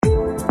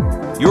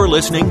You're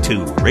listening to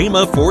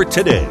Rhema for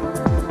Today.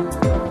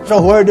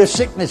 So where does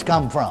sickness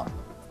come from?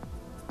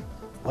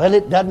 Well,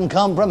 it doesn't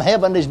come from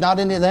heaven. There's not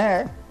any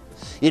there.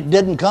 It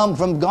didn't come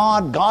from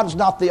God. God's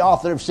not the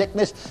author of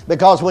sickness,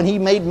 because when He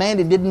made man,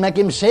 He didn't make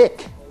him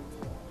sick.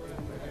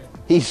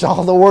 He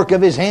saw the work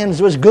of His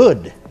hands was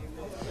good.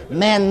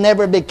 Man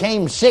never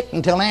became sick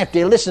until after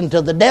he listened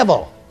to the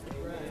devil.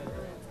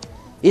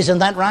 Isn't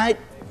that right?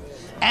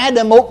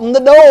 Adam opened the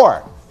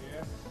door.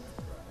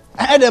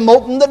 Adam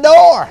opened the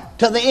door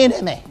to the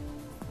enemy,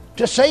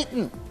 to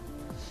Satan.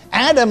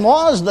 Adam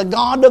was the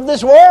god of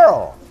this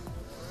world.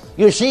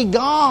 You see,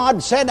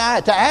 God said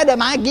to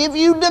Adam, I give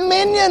you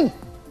dominion.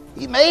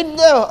 He made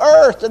the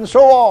earth and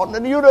so on,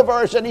 and the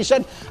universe, and He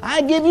said,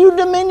 I give you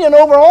dominion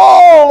over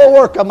all the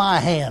work of my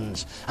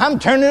hands. I'm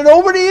turning it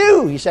over to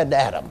you, He said to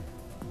Adam.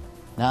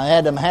 Now,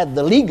 Adam had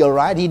the legal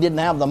right. He didn't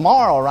have the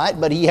moral right,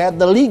 but he had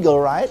the legal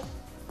right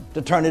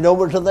to turn it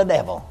over to the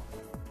devil.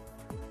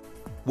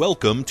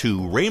 Welcome to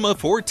Rhema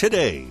for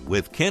Today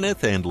with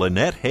Kenneth and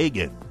Lynette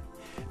Hagin.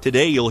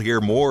 Today you'll hear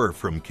more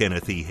from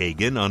Kenneth E.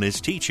 Hagin on his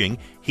teaching,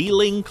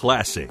 Healing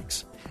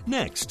Classics,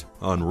 next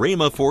on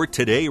Rhema for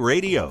Today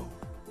Radio.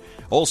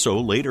 Also,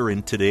 later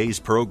in today's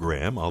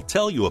program, I'll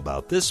tell you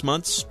about this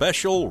month's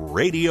special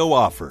radio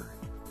offer.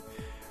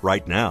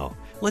 Right now,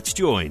 let's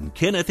join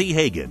Kenneth E.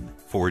 Hagin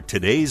for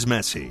today's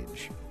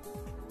message.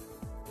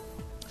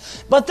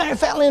 But there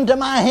fell into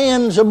my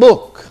hands a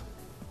book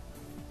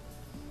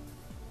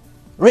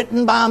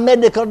written by a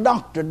medical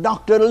doctor,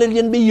 Dr.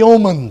 Lillian B.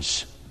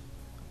 Yeomans.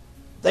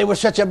 They were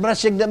such a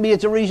blessing to me.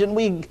 It's the reason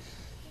we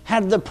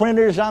had the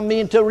printers,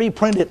 to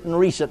reprint it in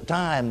recent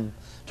time.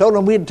 Told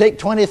them we'd take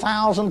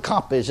 20,000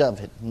 copies of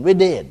it, and we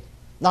did.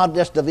 Not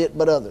just of it,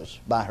 but others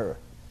by her.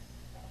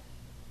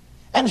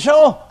 And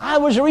so I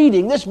was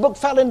reading. This book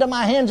fell into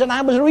my hands, and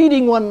I was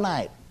reading one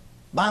night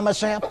by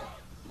myself,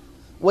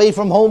 away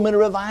from home in a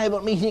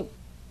revival meeting.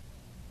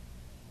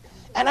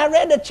 And I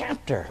read a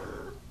chapter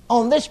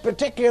on this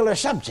particular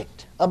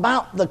subject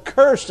about the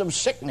curse of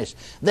sickness,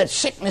 that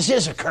sickness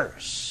is a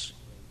curse.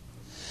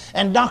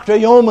 And Dr.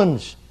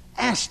 Yeomans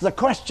asked the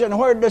question,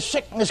 where does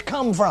sickness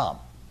come from?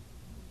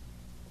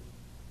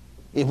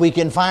 If we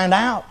can find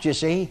out, you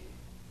see,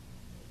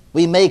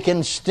 we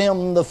can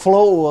stem the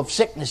flow of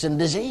sickness and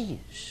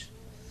disease.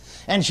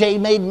 And she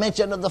made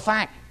mention of the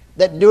fact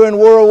that during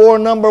World War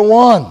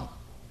I,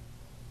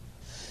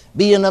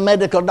 being a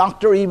medical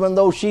doctor, even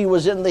though she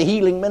was in the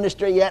healing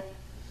ministry yet,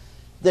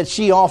 that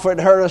she offered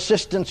her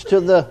assistance to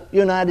the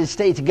United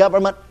States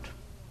government.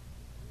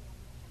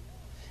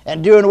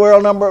 And during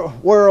World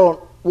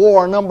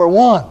War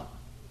I,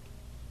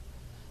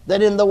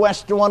 that in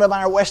one of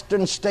our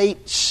western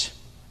states,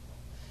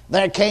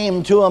 there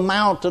came to a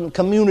mountain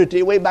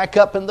community way back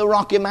up in the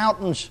Rocky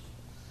Mountains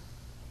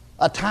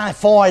a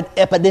typhoid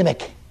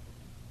epidemic.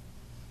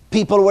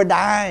 People were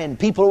dying.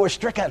 People were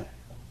stricken.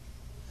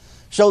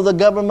 So the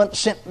government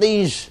sent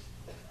these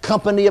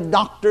company of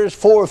doctors,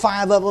 4 or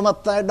 5 of them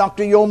up there.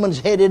 Dr.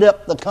 Yeomans headed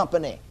up the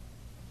company.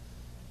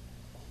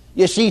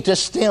 You see, to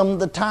stem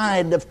the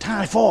tide of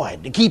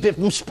typhoid, to keep it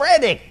from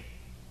spreading.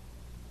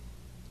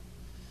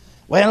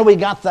 Well, we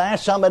got there.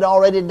 Some had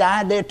already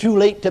died. They're too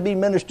late to be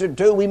ministered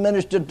to. We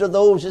ministered to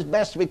those as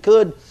best we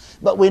could.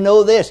 But we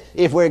know this.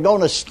 If we're going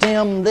to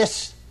stem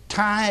this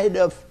tide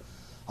of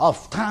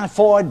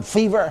typhoid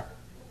fever,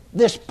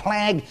 this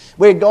plague,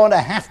 we're going to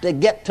have to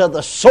get to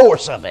the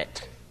source of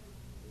it.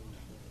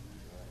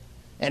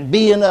 And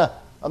being a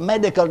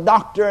medical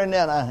doctor and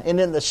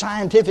in the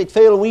scientific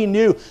field, we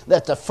knew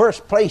that the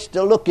first place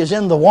to look is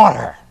in the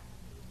water.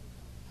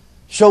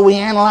 So we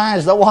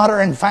analyzed the water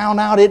and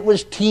found out it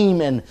was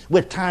teeming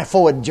with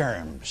typhoid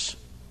germs.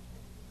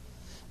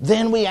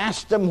 Then we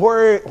asked them,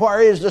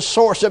 where is the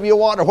source of your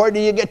water? Where do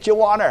you get your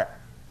water?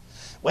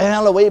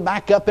 Well, way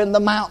back up in the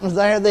mountains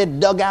there, they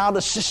dug out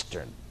a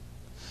cistern.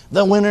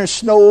 The winter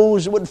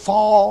snows would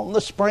fall, and the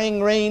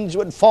spring rains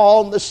would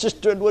fall, and the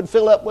cistern would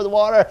fill up with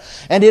water,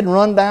 and it'd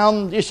run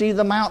down, you see,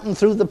 the mountain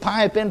through the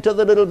pipe into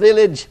the little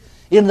village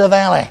in the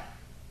valley.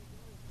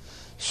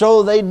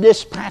 So they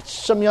dispatched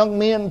some young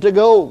men to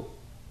go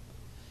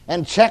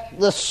and check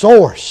the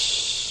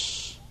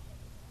source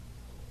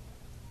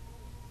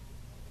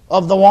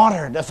of the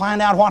water to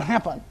find out what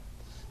happened.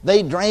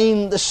 They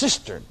drained the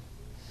cistern,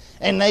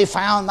 and they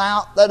found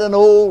out that an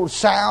old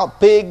sow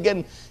pig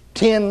and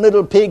 10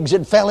 little pigs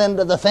had fell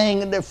into the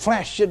thing, and their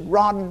flesh had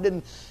rotted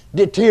and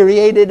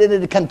deteriorated, and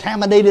it had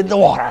contaminated the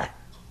water.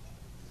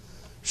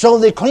 So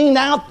they cleaned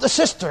out the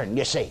cistern,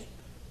 you see,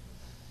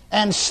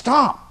 and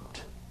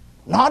stopped.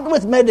 Not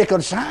with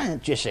medical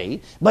science, you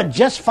see, but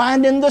just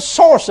finding the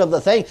source of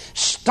the thing.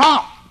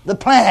 Stop the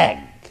plague.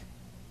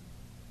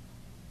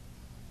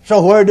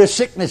 So where does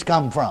sickness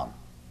come from?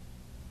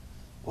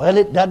 Well,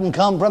 it doesn't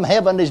come from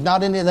heaven. There's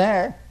not any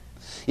there.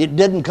 It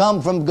didn't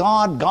come from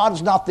God.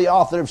 God's not the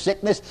author of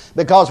sickness,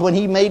 because when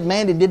He made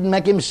man, He didn't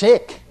make him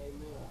sick.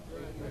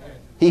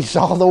 He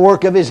saw the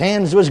work of His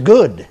hands was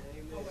good.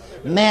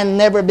 Man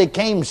never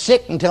became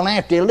sick until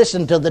after he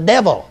listened to the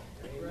devil.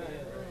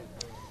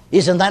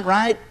 Isn't that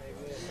right?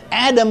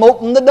 Adam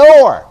opened the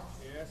door.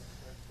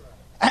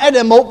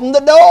 Adam opened the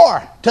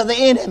door to the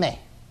enemy,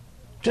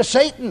 to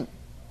Satan.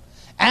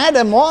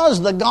 Adam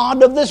was the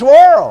god of this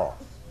world.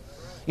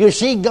 You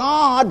see,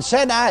 God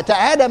said to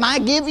Adam, I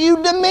give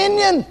you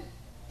dominion.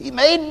 He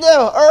made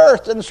the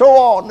earth and so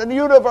on, and the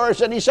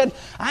universe, and he said,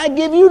 I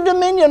give you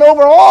dominion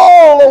over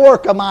all the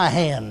work of my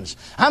hands.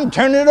 I'm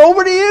turning it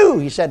over to you,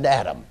 he said to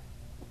Adam.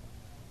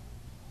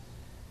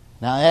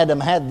 Now, Adam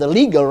had the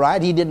legal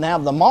right. He didn't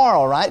have the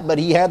moral right, but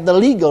he had the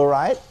legal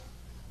right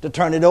to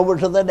turn it over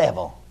to the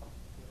devil.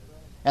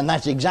 And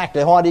that's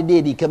exactly what he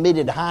did. He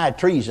committed high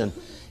treason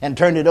and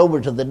turned it over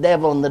to the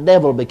devil, and the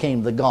devil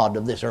became the god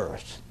of this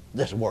earth,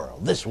 this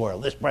world, this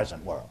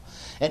present world.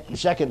 And in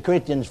 2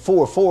 Corinthians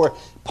 4:4,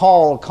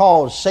 Paul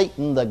calls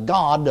Satan the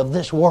god of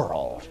this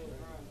world.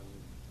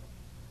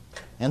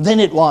 And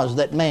then it was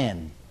that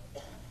man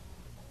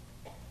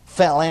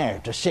fell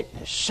heir to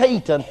sickness.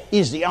 Satan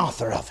is the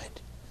author of it.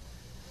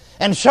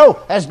 And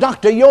so, as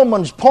Dr.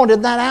 Yeomans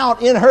pointed that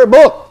out in her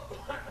book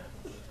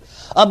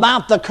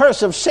about the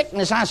curse of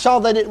sickness, I saw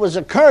that it was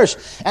a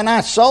curse, and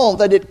I saw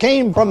that it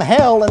came from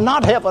hell and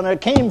not heaven.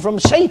 It came from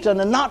Satan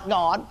and not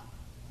God.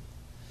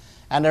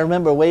 And I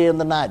remember way in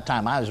the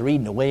nighttime, I was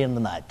reading it way in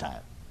the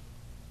nighttime,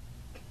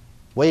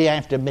 way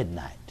after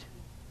midnight,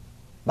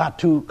 about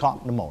 2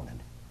 o'clock in the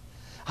morning.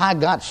 I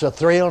got so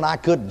thrilled I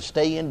couldn't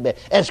stay in bed,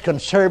 as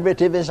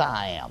conservative as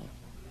I am.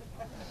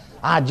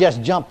 I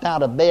just jumped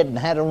out of bed and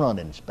had a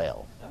running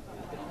spell.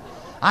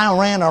 I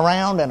ran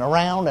around and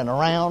around and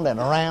around and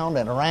around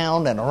and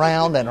around and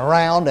around and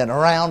around and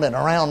around and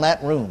around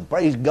that room.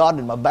 Praise God,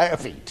 in my bare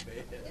feet.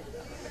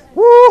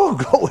 Woo,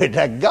 glory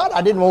to God.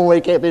 I didn't want to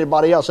wake up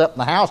anybody else up in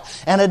the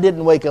house, and I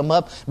didn't wake them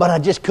up, but I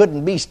just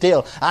couldn't be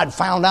still. I'd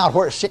found out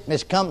where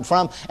sickness come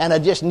from, and I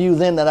just knew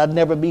then that I'd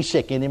never be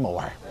sick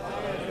anymore.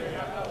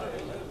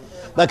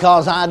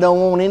 Because I don't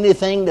want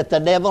anything that the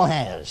devil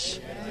has.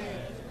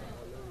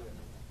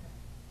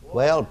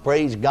 Well,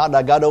 praise God,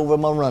 I got over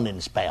my running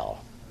spell.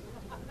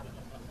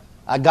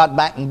 I got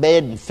back in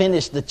bed and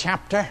finished the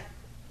chapter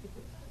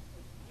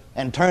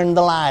and turned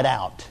the light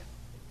out.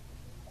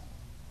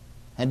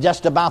 And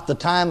just about the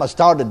time I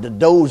started to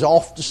doze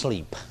off to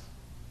sleep,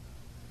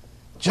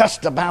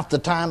 just about the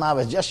time I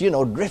was just,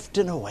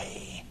 drifting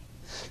away,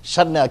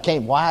 suddenly I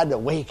came wide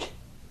awake,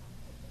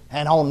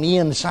 and on the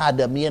inside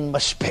of me, in my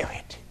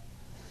spirit,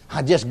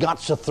 I just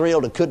got so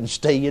thrilled I couldn't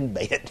stay in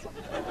bed.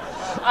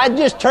 I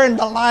just turned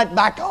the light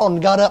back on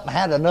and got up and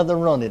had another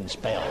running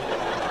spell.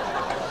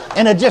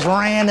 And it just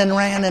ran and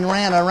ran and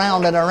ran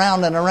around and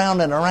around and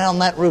around and around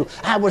that room.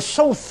 I was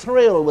so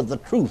thrilled with the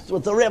truth,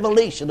 with the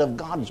revelation of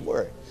God's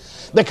Word.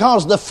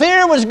 Because the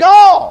fear was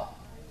gone.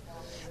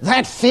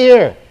 That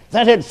fear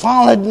that had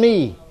followed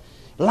me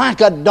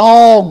like a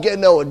dog,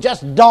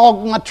 just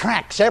dogged my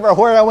tracks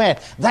everywhere I went.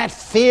 That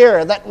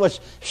fear that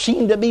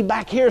seemed to be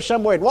back here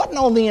somewhere. It wasn't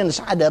on the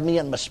inside of me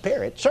in my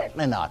spirit,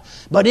 certainly not.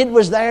 But it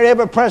was there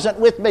ever present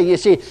with me, you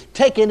see,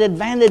 taking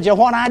advantage of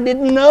what I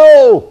didn't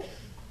know.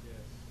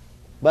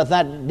 But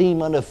that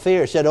demon of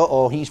fear said,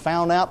 uh-oh, he's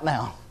found out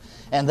now.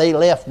 And they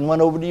left and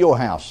went over to your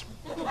house.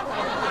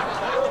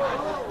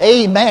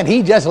 Amen.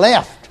 He just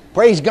left.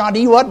 Praise God,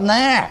 he wasn't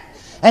there.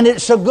 And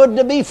it's so good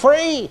to be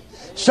free.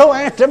 So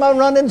after my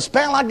running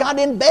spell, I got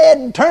in bed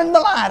and turned the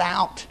light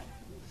out.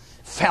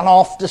 Fell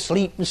off to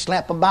sleep and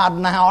slept about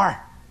an hour.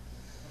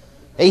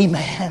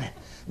 Amen.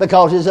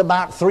 Because it's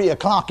about 3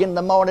 o'clock in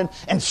the morning,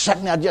 and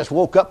suddenly I just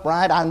woke up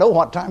right. I know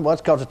what time it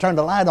was because I turned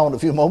the light on a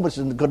few moments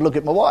and could look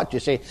at my watch, you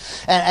see.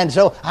 And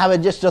so I was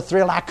just so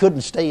thrilled I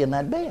couldn't stay in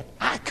that bed.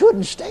 I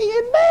couldn't stay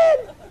in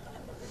bed.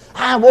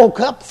 I woke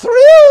up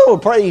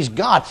thrilled, praise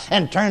God,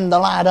 and turned the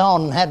light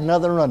on and had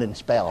another running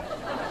spell.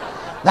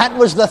 That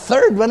was the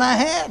third one I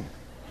had.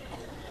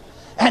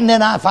 And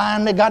then I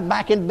finally got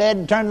back in bed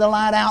and turned the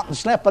light out and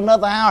slept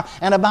another hour.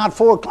 And about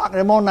 4 o'clock in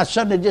the morning, I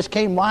suddenly just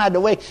came wide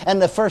awake.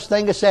 And the first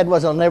thing I said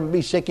was, I'll never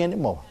be sick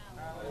anymore.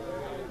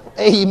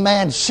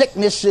 Amen.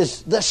 Sickness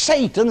is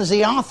Satan's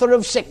the author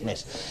of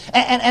sickness.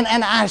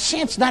 And I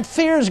sensed that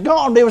fear is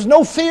gone. There was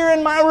no fear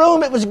in my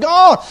room. It was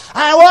gone.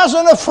 I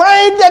wasn't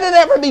afraid that it'd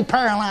ever be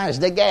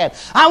paralyzed again.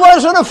 I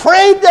wasn't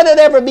afraid that it'd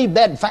ever be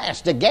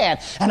bedfast again.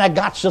 And I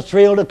got so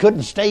thrilled I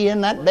couldn't stay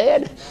in that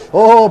bed.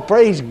 Oh,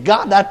 praise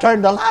God. I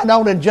turned the light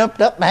on and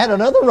jumped up and had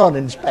another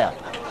running spell.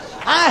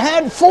 I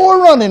had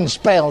 4 running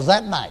spells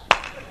that night.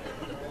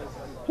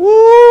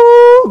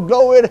 Woo,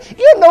 glory.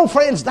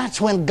 Friends,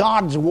 that's when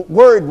God's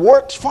Word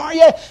works for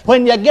you.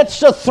 When you get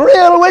so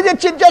thrilled with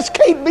it, you just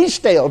can't be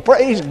still.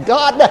 Praise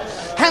God.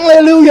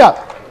 Hallelujah.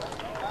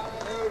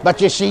 But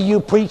you see, you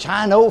preach,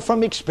 I know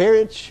from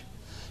experience,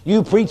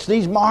 you preach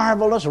these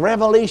marvelous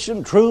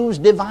revelation truths,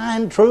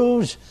 divine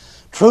truths,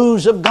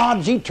 truths of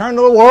God's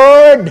eternal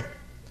Word.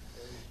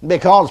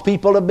 Because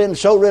people have been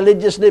so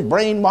religiously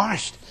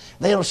brainwashed,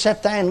 they'll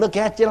sit there and look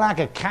at you like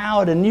a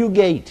cow at a new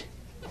gate.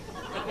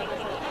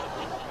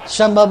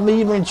 Some of them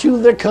even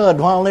chew their cud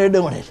while they're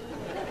doing it.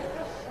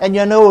 And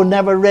it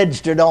never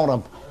registered on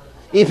them.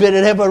 If it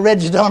had ever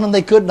registered on them,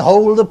 they couldn't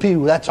hold the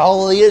pew. That's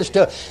all there is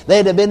to it.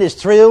 They'd have been as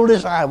thrilled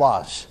as I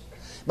was.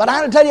 But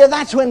I'll tell you,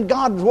 that's when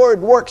God's Word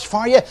works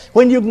for you,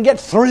 when you can get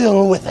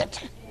thrilled with it.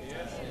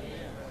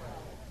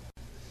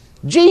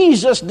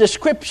 Jesus'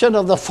 description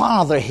of the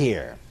Father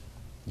here.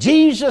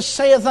 Jesus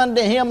saith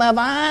unto him, Have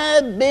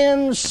I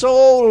been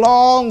so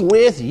long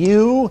with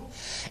you,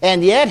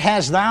 and yet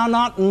hast thou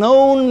not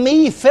known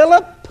me,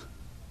 Philip?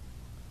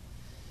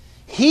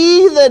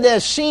 He that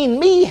has seen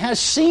me has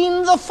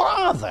seen the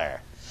Father.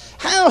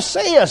 How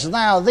sayest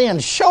thou then,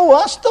 Show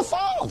us the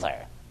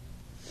Father?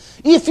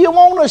 If you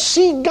want to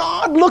see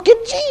God, look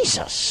at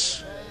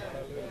Jesus.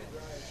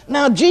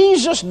 Now,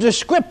 Jesus'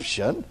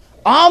 description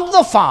of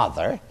the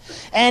Father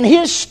and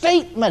his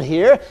statement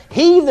here,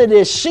 He that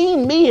has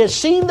seen me has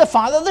seen the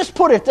Father. Let's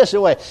put it this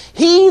way.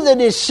 He that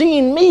has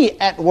seen me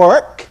at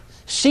work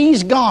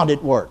sees God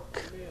at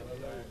work.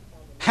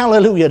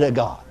 Hallelujah to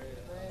God.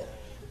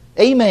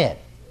 Amen.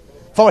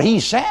 For he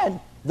said,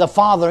 The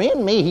Father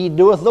in me, he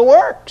doeth the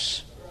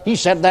works. He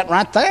said that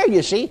right there,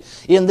 you see,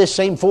 in this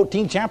same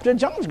 14th chapter of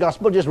John's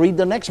Gospel. Just read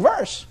the next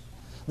verse,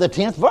 the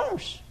 10th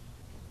verse.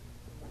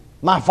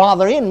 My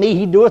Father in me,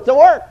 he doeth the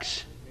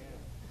works.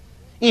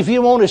 If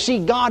you want to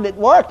see God at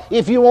work,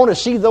 if you want to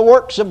see the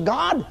works of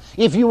God,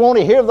 if you want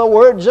to hear the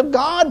words of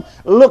God,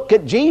 look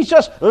at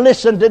Jesus,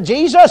 listen to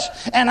Jesus.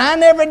 And I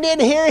never did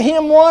hear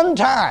him one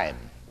time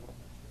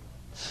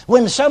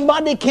when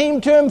somebody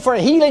came to him for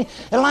healing,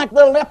 and like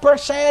the leper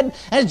said,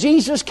 as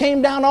Jesus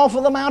came down off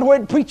of the mount where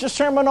he'd preach a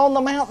sermon on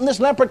the mountain, this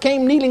leper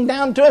came kneeling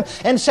down to him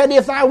and said,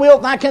 If thou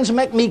wilt, thou canst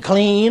make me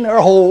clean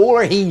or whole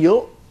or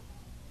heal.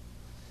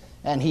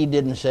 And he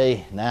didn't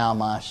say, Now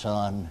my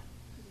son,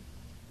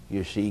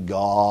 you see,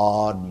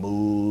 God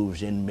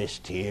moves in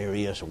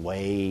mysterious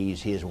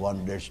ways, his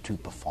wonders to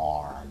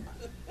perform.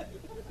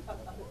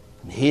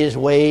 His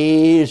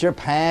ways are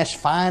past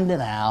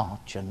finding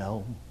out, you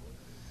know.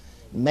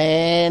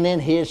 Man in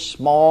his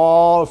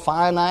small,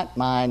 finite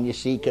mind, you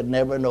see, could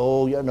never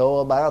know,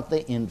 about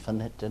the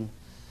infinite. And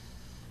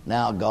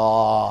now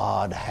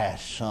God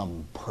has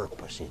some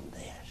purpose in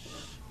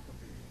this.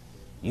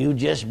 You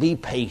just be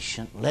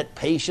patient. Let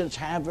patience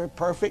have her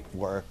perfect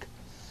work.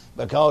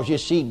 Because you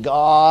see,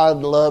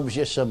 God loves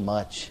you so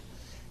much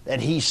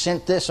that He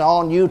sent this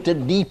on you to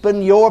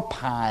deepen your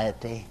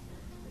piety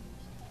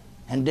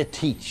and to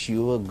teach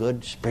you a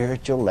good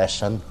spiritual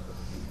lesson.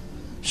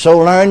 So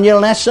learn your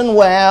lesson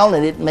well,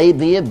 and it may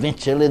be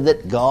eventually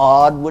that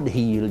God would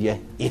heal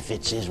you if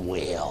it's His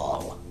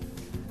will.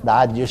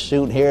 I'd just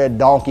soon hear a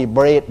donkey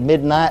bray at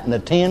midnight in a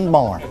tin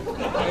barn.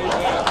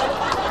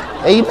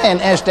 Amen,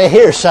 as to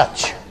hear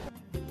such.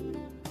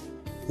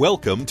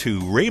 Welcome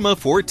to Rhema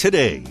for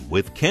Today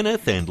with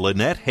Kenneth and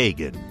Lynette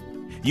Hagin.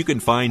 You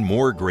can find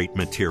more great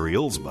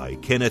materials by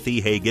Kenneth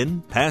E.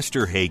 Hagin,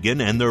 Pastor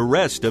Hagin, and the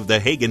rest of the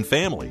Hagin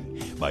family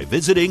by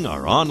visiting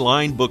our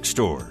online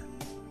bookstore.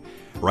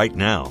 Right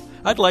now,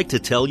 I'd like to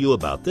tell you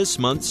about this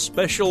month's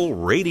special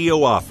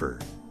radio offer.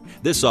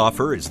 This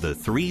offer is the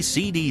 3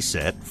 CD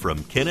set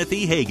from Kenneth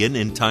E. Hagin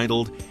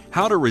entitled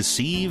How to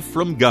Receive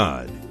from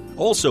God.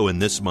 Also in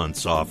this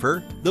month's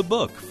offer, the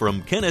book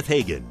from Kenneth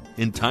Hagin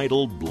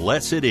entitled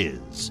Blessed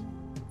Is.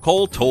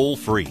 Call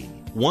toll-free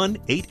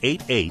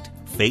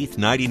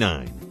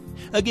 1-888-FAITH-99.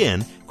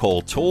 Again,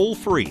 call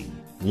toll-free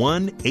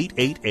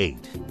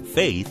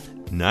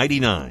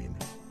 1-888-FAITH-99.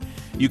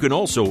 You can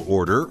also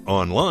order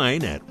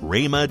online at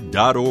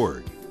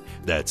rhema.org.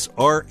 That's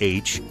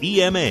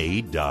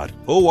RHEMA.org.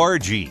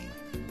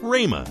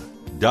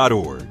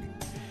 rhema.org.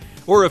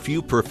 Or if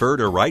you prefer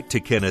to write to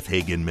Kenneth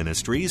Hagin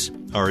Ministries,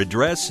 our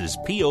address is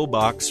P.O.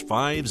 Box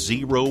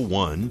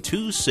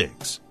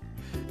 50126,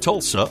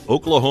 Tulsa,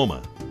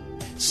 Oklahoma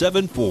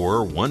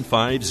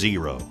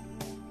 74150.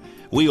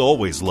 We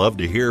always love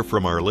to hear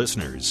from our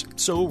listeners,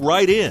 so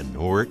write in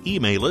or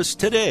email us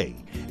today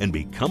and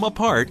become a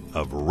part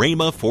of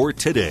Rhema for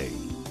Today.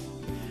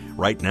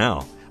 Right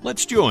now,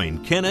 let's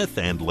join Kenneth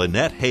and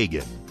Lynette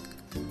Hagin.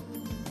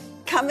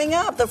 Coming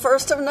up, the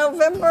 1st of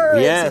November.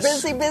 Yes.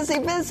 It's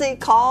busy.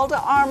 Call to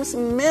Arms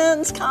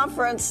Men's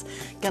Conference.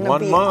 Gonna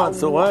 1 be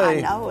month away.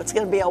 I know. It's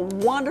going to be a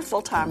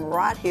wonderful time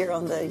right here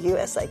on the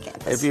USA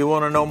campus. If you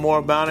want to know more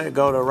about it,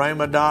 go to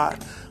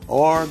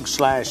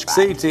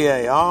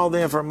rhema.org/CTA. All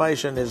the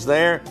information is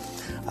there.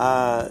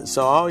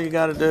 So all you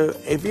got to do,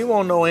 if you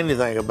want to know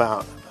anything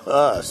about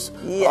us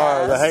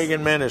or the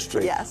Hagin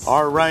Ministry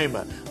or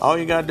Rhema, all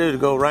you got to do is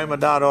go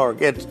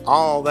rhema.org. It's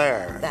all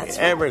there. That's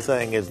right.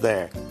 Everything is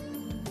there.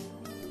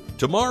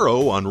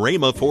 Tomorrow on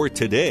Rhema for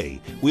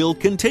Today, we'll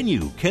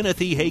continue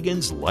Kenneth E.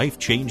 Hagin's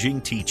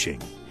life-changing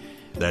teaching.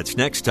 That's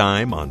next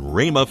time on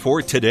Rhema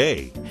for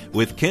Today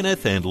with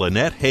Kenneth and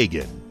Lynette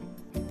Hagin.